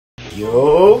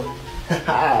Yo,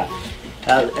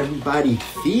 how's everybody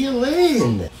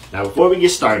feeling? Now, before we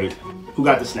get started, who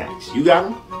got the snacks? You got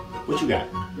them? What you got?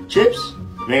 Chips?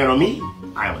 You ain't got no meat?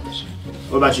 I want this.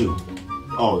 What about you?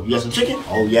 Oh, you got some chicken?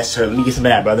 Oh, yes, sir. Let me get some of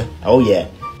that, brother. Oh, yeah.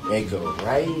 They go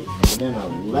right and then a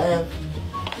left.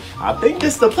 I think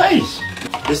this the place.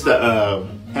 This the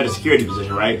head of security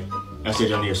position, right? I said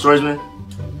on here, swordsman?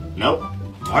 Nope.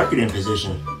 Marketing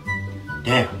position.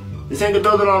 Damn. This ain't the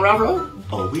building on Ralph Road?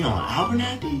 Oh, we on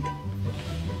Abernathy?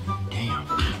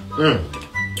 Damn.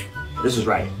 This is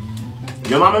right.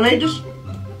 Your mama made this?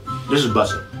 This is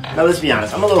busting. Now let's be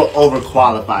honest, I'm a little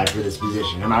overqualified for this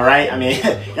position, am I right? I mean,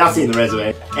 y'all seen the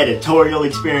resume. Editorial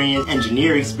experience,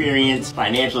 engineer experience,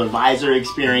 financial advisor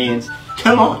experience.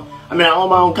 Come on. I mean, I own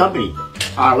my own company.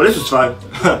 Alright, well this was fun.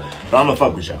 But I'm gonna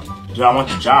fuck with y'all. Do I want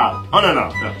the job? Oh,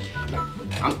 no.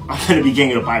 I'm gonna be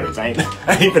king of the pirates. I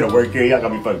ain't gonna work here. Y'all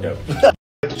got me fucked up.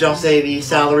 What did y'all say the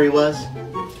salary was?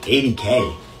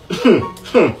 80K. I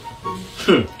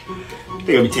think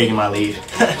I'll be taking my leave.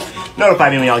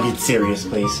 Notify me when y'all get serious,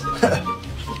 please.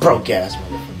 Broke ass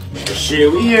motherfucker. Well,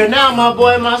 shit, we here now, my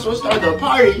boy. Am I supposed to start the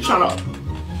party? You trying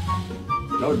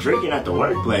to... No drinking at the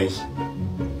workplace.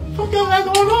 What the fuck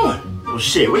got going on? Well,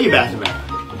 shit, where you bathroom at?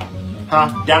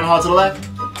 Huh? Down the hall to the left?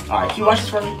 Alright, can you watch this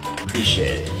for me?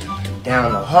 Appreciate it.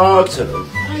 Down the hall to the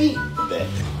right. Bet.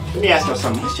 Let me ask y'all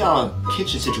something. What's y'all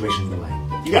kitchen situation look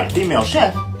like? You got a female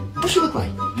chef. What she look like?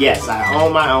 Yes, I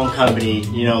own my own company.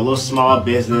 You know, a little small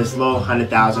business, little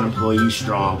 100,000 employees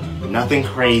strong. Nothing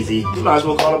crazy. You might as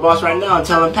well call the boss right now and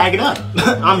tell him pack it up.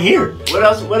 I'm here.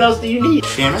 What else do you need?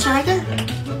 Damn, that's her right there?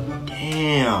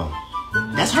 Damn.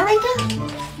 That's her right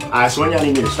there? Alright, so when y'all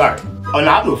need me to start? Oh, no,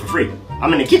 I'll do it for free.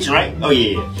 I'm in the kitchen, right? Oh,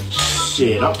 yeah.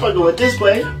 Shit, I'm fucking with this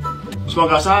place.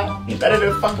 Smoke outside? You better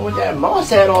than fucking with that moss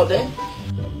head all day.